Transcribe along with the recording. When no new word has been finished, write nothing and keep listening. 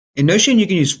In Notion, you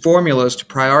can use formulas to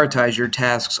prioritize your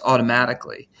tasks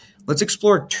automatically. Let's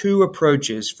explore two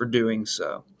approaches for doing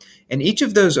so. And each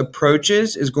of those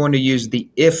approaches is going to use the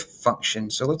if function.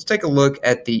 So let's take a look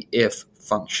at the if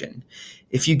function.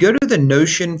 If you go to the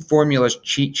Notion formulas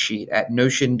cheat sheet at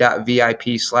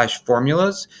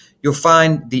notion.vip/formulas, you'll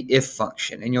find the if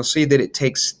function, and you'll see that it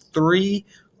takes three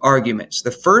arguments.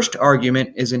 The first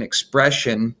argument is an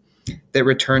expression that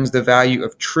returns the value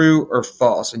of true or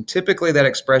false. And typically that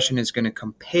expression is going to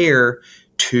compare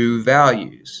two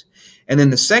values. And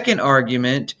then the second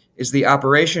argument is the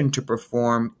operation to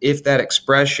perform if that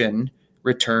expression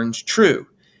returns true.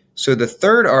 So the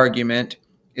third argument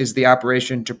is the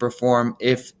operation to perform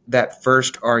if that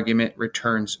first argument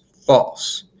returns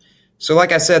false. So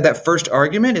like I said, that first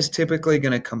argument is typically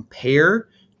going to compare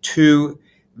two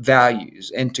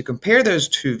values. And to compare those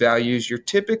two values, you're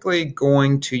typically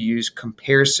going to use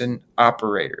comparison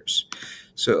operators.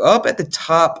 So up at the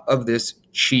top of this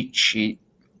cheat sheet,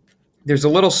 there's a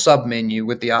little submenu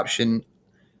with the option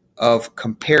of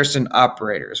comparison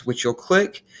operators, which you'll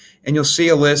click and you'll see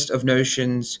a list of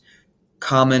Notion's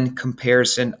common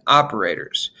comparison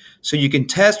operators. So you can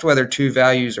test whether two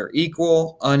values are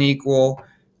equal, unequal,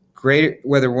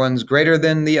 whether one's greater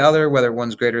than the other, whether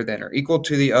one's greater than or equal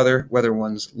to the other, whether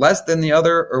one's less than the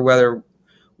other, or whether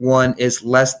one is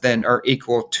less than or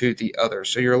equal to the other.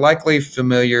 So you're likely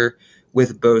familiar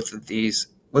with both of these.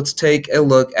 Let's take a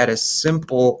look at a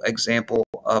simple example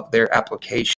of their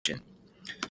application.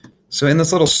 So in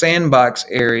this little sandbox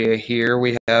area here,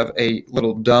 we have a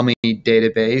little dummy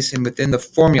database, and within the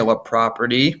formula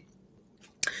property,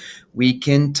 we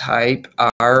can type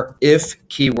our if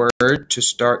keyword to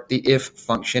start the if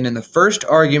function. And the first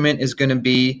argument is going to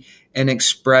be an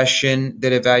expression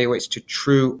that evaluates to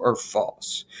true or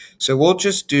false. So we'll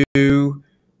just do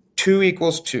 2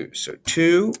 equals 2. So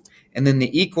 2, and then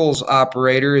the equals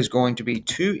operator is going to be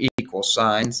 2 equal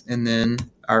signs, and then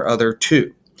our other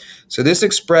 2. So this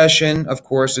expression, of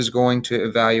course, is going to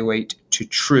evaluate to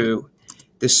true.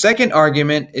 The second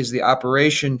argument is the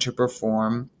operation to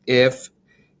perform if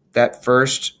that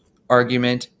first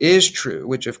argument is true,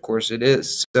 which of course it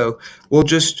is. So we'll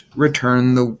just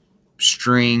return the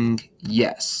string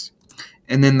yes.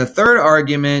 And then the third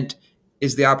argument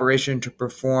is the operation to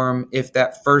perform if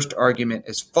that first argument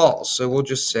is false. So we'll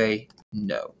just say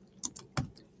no.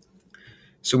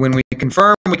 So when we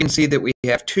confirm, we can see that we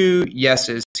have 2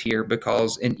 yeses here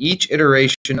because in each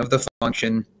iteration of the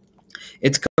function,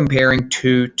 it's comparing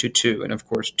 2 to 2. And of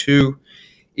course, 2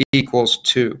 equals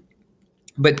 2.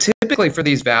 But typically for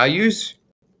these values,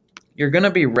 you're going to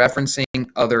be referencing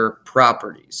other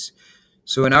properties.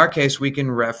 So in our case, we can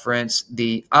reference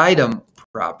the item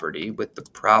property with the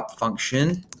prop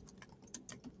function.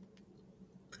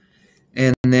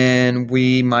 And then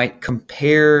we might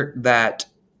compare that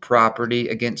property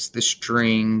against the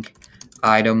string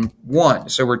item1.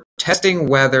 So we're testing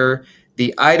whether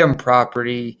the item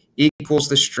property equals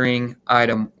the string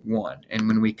item1. And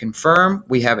when we confirm,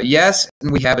 we have a yes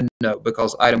and we have a no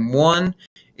because item1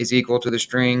 is equal to the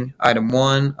string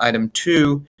item1,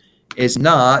 item2 is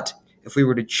not. If we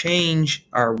were to change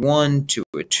our 1 to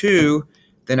a 2,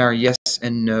 then our yes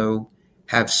and no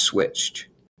have switched.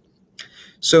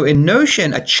 So in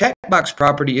Notion, a checkbox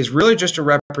property is really just a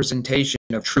representation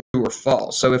of true or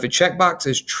false. So if a checkbox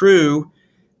is true,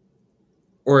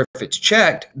 or if it's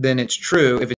checked, then it's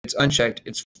true. If it's unchecked,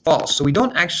 it's false. So we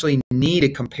don't actually need a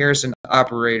comparison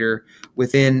operator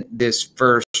within this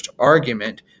first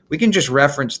argument. We can just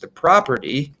reference the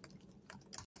property,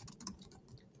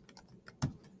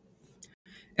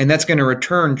 and that's going to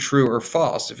return true or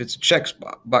false if it's a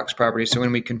checkbox property. So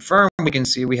when we confirm, we can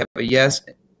see we have a yes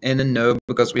and a no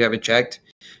because we have a checked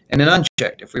and an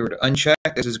unchecked. If we were to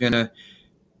uncheck, this is going to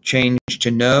change to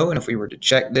no, and if we were to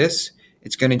check this,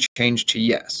 it's going to change to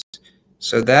yes.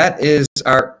 So that is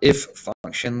our if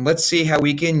function. Let's see how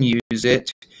we can use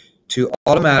it to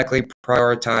automatically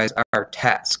prioritize our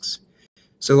tasks.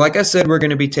 So like I said, we're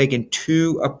going to be taking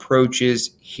 2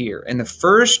 approaches here. And the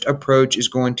first approach is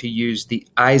going to use the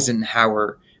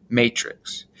Eisenhower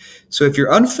Matrix. So if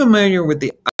you're unfamiliar with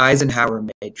the Eisenhower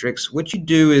Matrix, what you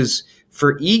do is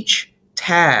for each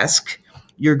task,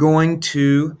 you're going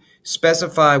to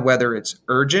specify whether it's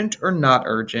urgent or not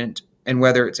urgent, and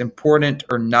whether it's important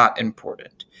or not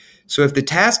important. So if the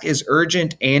task is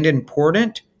urgent and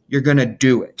important, you're going to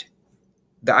do it.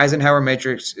 The Eisenhower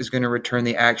Matrix is going to return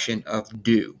the action of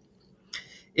do.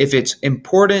 If it's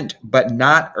important but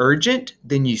not urgent,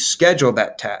 then you schedule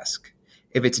that task.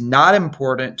 If it's not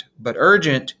important but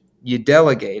urgent, you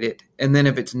delegate it. And then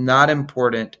if it's not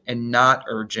important and not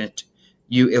urgent,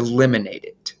 you eliminate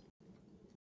it.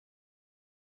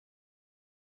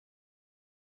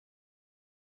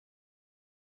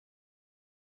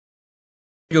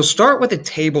 You'll start with a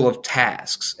table of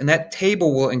tasks, and that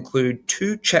table will include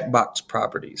two checkbox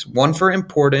properties, one for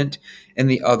important and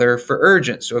the other for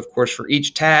urgent. So of course, for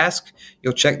each task,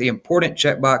 you'll check the important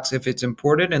checkbox if it's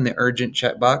important and the urgent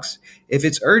checkbox if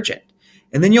it's urgent.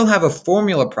 And then you'll have a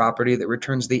formula property that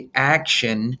returns the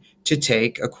action to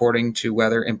take according to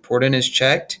whether important is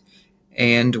checked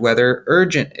and whether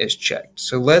urgent is checked.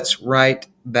 So let's write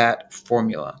that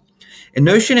formula. In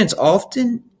Notion, it's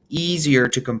often easier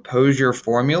to compose your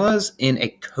formulas in a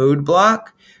code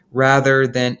block rather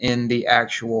than in the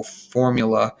actual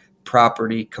formula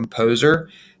property composer.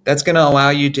 That's going to allow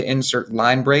you to insert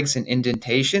line breaks and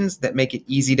indentations that make it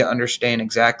easy to understand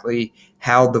exactly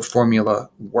how the formula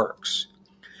works.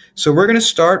 So we're going to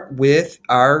start with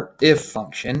our if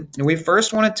function, and we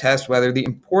first want to test whether the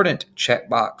important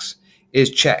checkbox is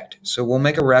checked. So we'll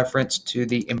make a reference to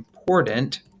the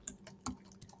important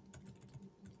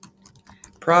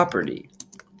property.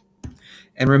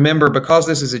 And remember, because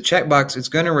this is a checkbox, it's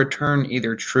going to return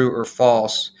either true or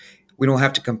false. We don't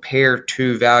have to compare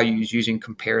two values using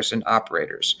comparison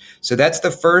operators. So that's the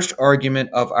first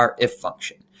argument of our if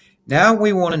function. Now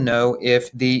we want to know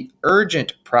if the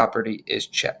urgent property is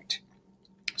checked.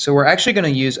 So we're actually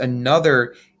going to use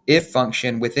another if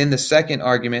function within the second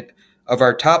argument of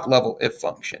our top level if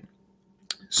function.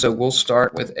 So we'll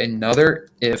start with another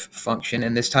if function,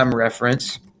 and this time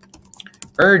reference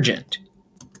urgent.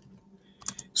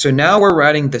 So now we're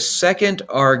writing the second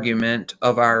argument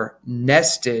of our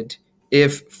nested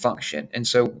if function. And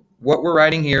so what we're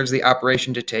writing here is the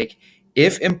operation to take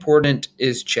if important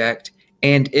is checked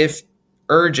and if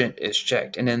urgent is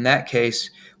checked. And in that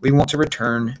case, we want to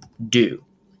return do.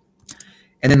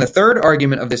 And then the third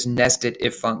argument of this nested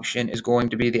if function is going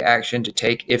to be the action to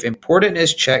take if important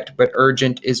is checked but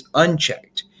urgent is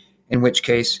unchecked, in which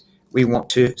case we want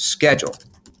to schedule.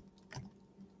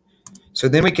 So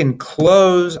then we can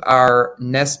close our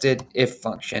nested if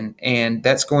function, and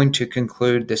that's going to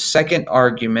conclude the second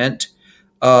argument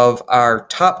of our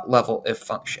top level if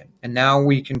function. And now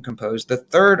we can compose the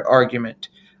third argument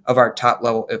of our top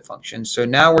level if function. So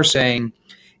now we're saying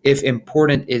if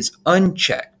important is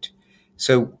unchecked.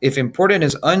 So if important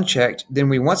is unchecked, then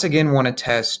we once again want to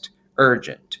test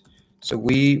urgent. So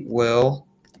we will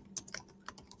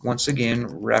once again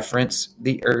reference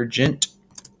the urgent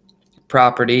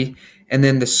property. And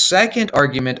then the second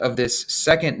argument of this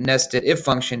second nested if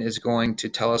function is going to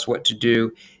tell us what to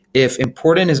do if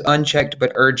important is unchecked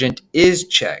but urgent is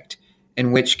checked,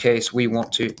 in which case we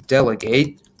want to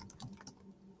delegate.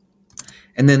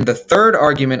 And then the third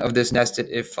argument of this nested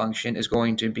if function is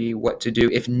going to be what to do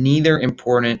if neither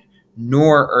important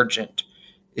nor urgent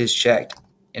is checked,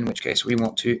 in which case we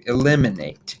want to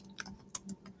eliminate.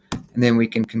 And then we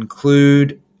can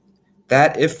conclude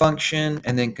that if function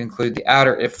and then conclude the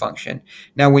outer if function.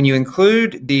 Now, when you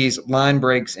include these line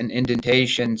breaks and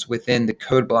indentations within the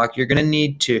code block, you're going to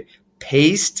need to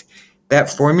paste that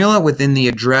formula within the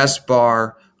address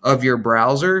bar of your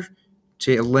browser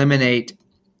to eliminate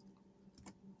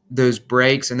those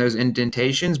breaks and those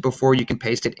indentations before you can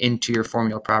paste it into your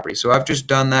formula property. So I've just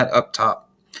done that up top.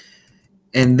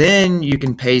 And then you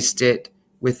can paste it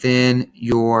within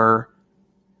your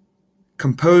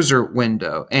composer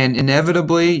window, and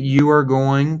inevitably you are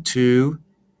going to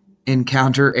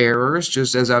encounter errors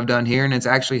just as I've done here, and it's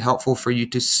actually helpful for you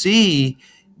to see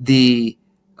the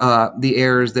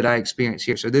errors that I experience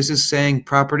here. So this is saying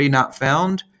property not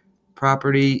found,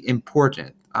 property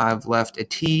important. I've left a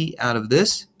T out of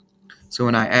this, so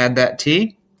when I add that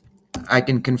T, I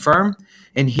can confirm,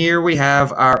 and here we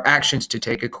have our actions to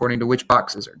take according to which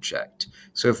boxes are checked.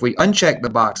 So if we uncheck the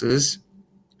boxes,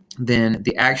 then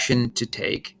the action to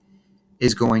take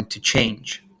is going to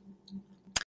change.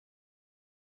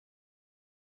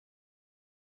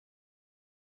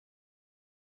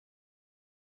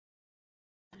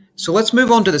 So let's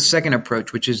move on to the second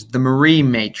approach, which is the Marie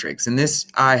matrix. And this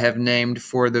I have named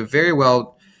for the very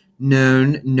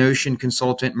well-known Notion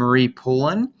consultant Marie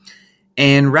Pullen.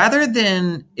 And rather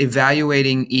than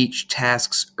evaluating each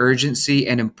task's urgency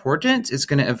and importance, it's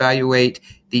going to evaluate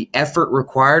the effort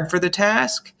required for the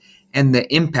task and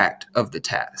the impact of the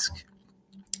task.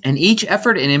 And each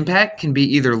effort and impact can be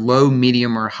either low,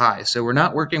 medium, or high. So we're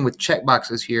not working with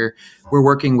checkboxes here. We're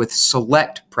working with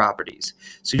select properties.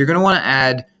 So you're going to want to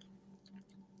add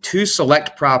two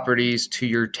select properties to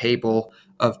your table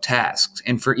of tasks.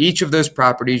 And for each of those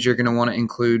properties, you're going to want to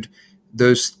include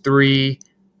those three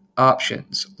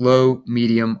options: low,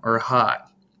 medium, or high.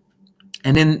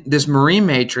 And in this Marie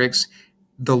matrix,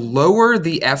 the lower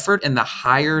the effort and the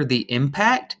higher the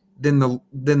impact, then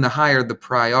the higher the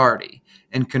priority.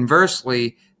 And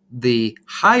conversely, the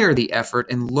higher the effort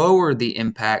and lower the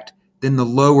impact, then the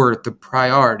lower the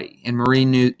priority. And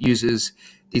Marie uses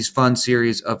these fun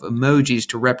series of emojis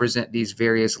to represent these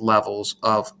various levels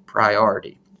of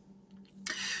priority.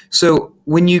 So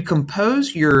when you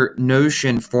compose your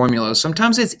Notion formula,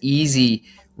 sometimes it's easy,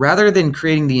 rather than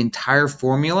creating the entire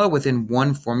formula within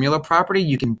one formula property,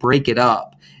 you can break it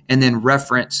up and then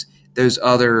reference those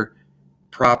other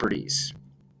properties.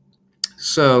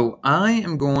 So I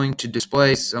am going to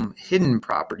display some hidden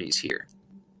properties here.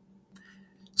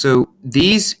 So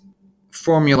these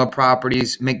formula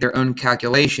properties make their own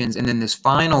calculations, and then this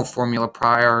final formula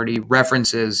priority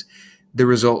references the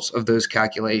results of those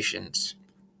calculations.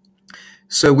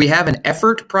 So we have an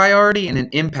effort priority and an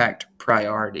impact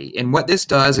priority. And what this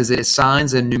does is it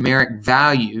assigns a numeric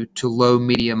value to low,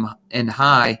 medium, and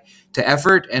high to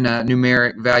effort, and a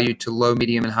numeric value to low,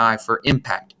 medium, and high for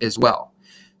impact as well.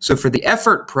 So for the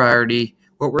effort priority,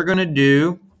 what we're going to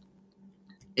do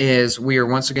is we are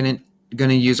once again going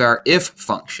to use our if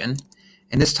function.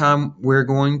 And this time we're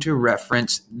going to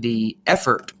reference the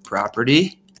effort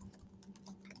property.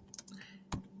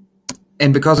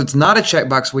 And because it's not a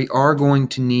checkbox, we are going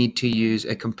to need to use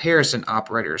a comparison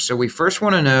operator. So we first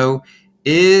want to know,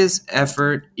 is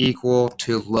effort equal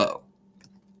to low?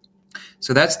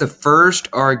 So that's the first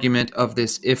argument of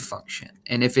this if function.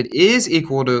 And if it is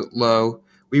equal to low,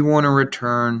 we want to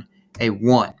return a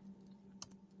 1.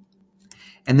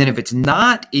 And then if it's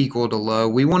not equal to low,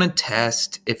 we want to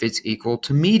test if it's equal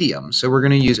to medium. So we're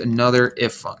going to use another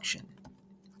if function.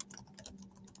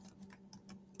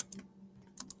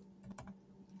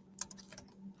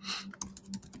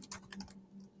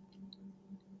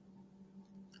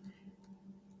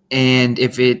 And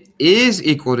if it is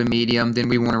equal to medium, then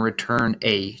we want to return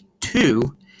a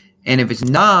 2. And if it's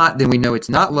not, then we know it's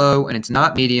not low and it's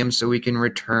not medium, so we can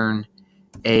return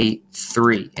a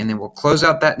 3. And then we'll close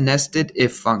out that nested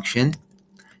if function,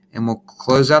 and we'll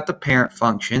close out the parent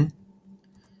function.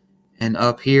 And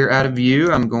up here out of view,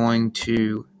 I'm going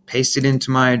to paste it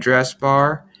into my address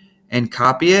bar and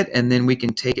copy it, and then we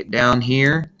can take it down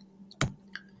here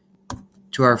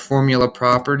to our formula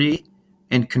property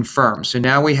and confirm. So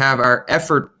now we have our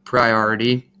effort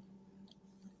priority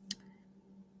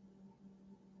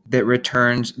that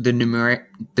returns the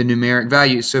numeric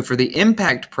value. So for the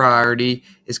impact priority,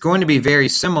 it's going to be very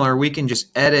similar. We can just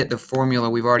edit the formula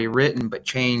we've already written, but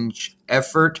change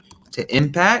effort to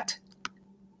impact.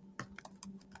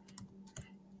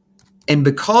 And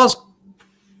because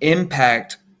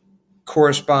impact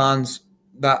corresponds,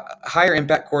 the higher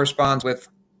impact corresponds with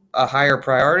a higher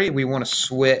priority, we want to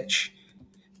switch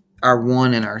our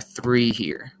 1 and our 3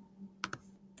 here.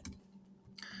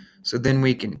 So then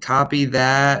we can copy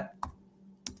that,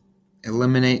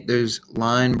 eliminate those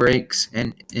line breaks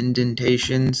and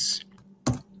indentations.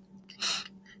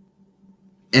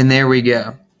 And there we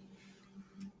go.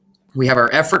 We have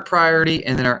our effort priority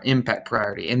and then our impact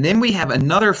priority. And then we have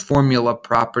another formula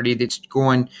property that's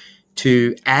going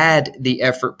to add the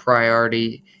effort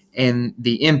priority and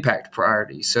the impact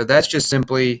priority. So that's just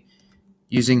simply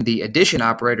using the addition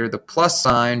operator, the plus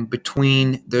sign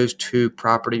between those two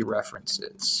property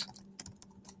references.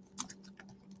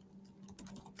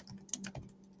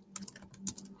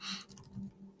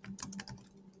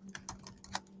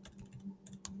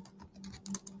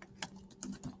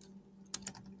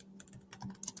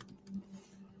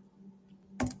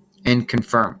 And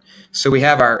confirm. So we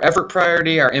have our effort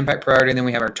priority, our impact priority, and then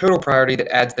we have our total priority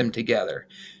that adds them together.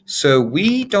 So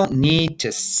we don't need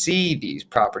to see these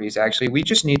properties, actually. We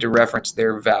just need to reference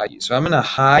their value. So I'm going to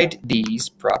hide these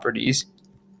properties.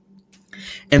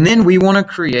 And then we want to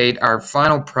create our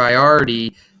final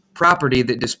priority property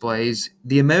that displays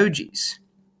the emojis.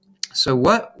 So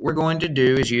what we're going to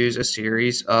do is use a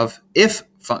series of if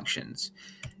functions.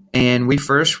 And we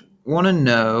first want to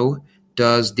know,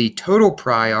 does the total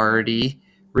priority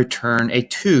return a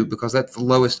 2, because that's the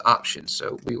lowest option.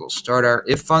 So we will start our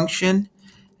if function,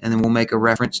 and then we'll make a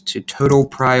reference to total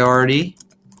priority.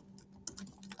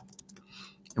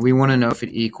 And we want to know if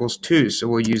it equals 2. So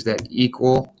we'll use that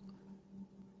equal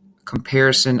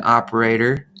comparison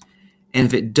operator. And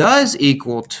if it does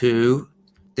equal 2,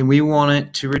 then we want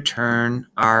it to return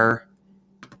our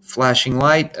flashing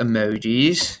light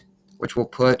emojis, which we'll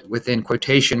put within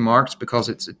quotation marks because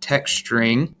it's a text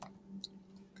string.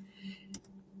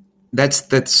 That's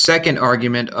the second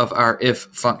argument of our if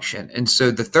function. And so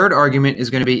the third argument is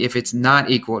going to be if it's not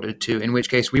equal to 2, in which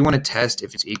case we want to test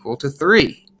if it's equal to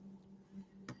 3.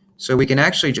 So we can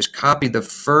actually just copy the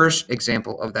first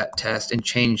example of that test and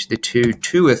change the 2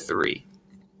 to a 3.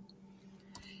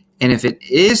 And if it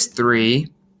is 3,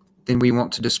 then we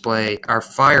want to display our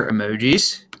fire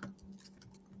emojis.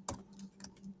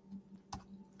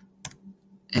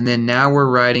 And then now we're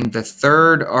writing the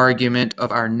third argument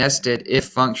of our nested if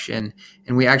function.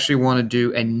 And we actually want to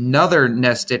do another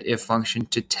nested if function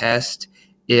to test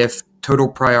if total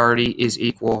priority is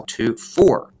equal to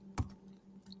 4.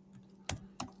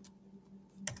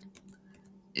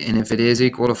 And if it is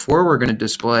equal to 4, we're going to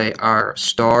display our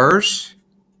stars.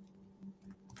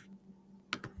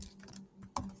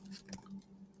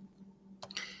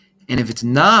 And if it's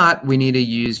not, we need to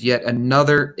use yet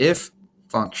another if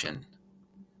function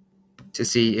to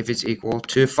see if it's equal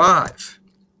to 5.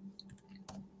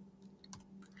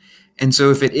 And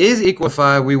so if it is equal to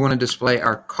 5, we want to display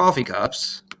our coffee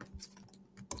cups.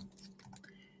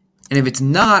 And if it's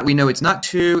not, we know it's not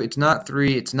 2, it's not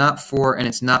 3, it's not 4, and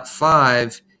it's not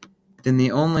 5, then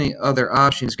the only other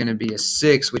option is going to be a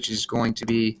 6, which is going to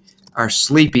be our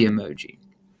sleepy emoji.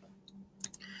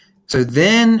 So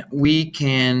then we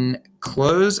can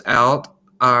close out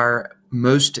our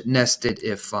most nested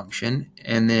if function,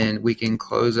 and then we can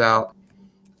close out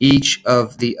each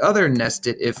of the other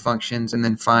nested if functions, and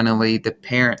then finally the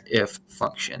parent if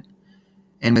function.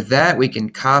 And with that, we can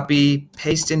copy,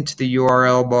 paste into the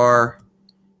URL bar,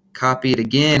 copy it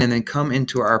again, and then come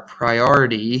into our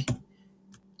priority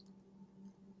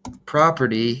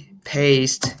property,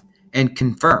 paste, and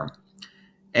confirm.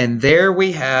 And there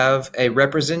we have a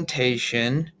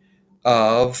representation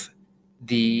of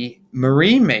the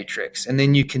marine matrix. And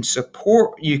then you can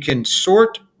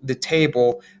sort the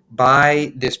table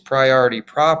by this priority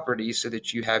property so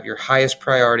that you have your highest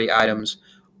priority items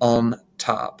on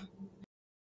top.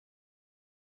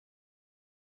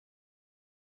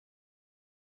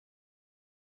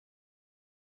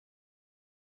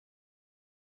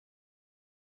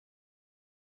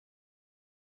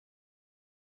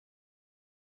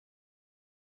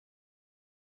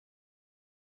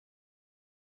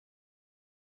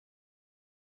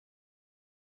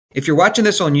 If you're watching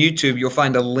this on YouTube, you'll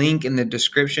find a link in the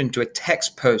description to a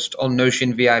text post on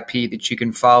Notion VIP that you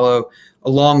can follow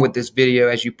along with this video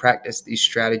as you practice these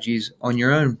strategies on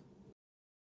your own.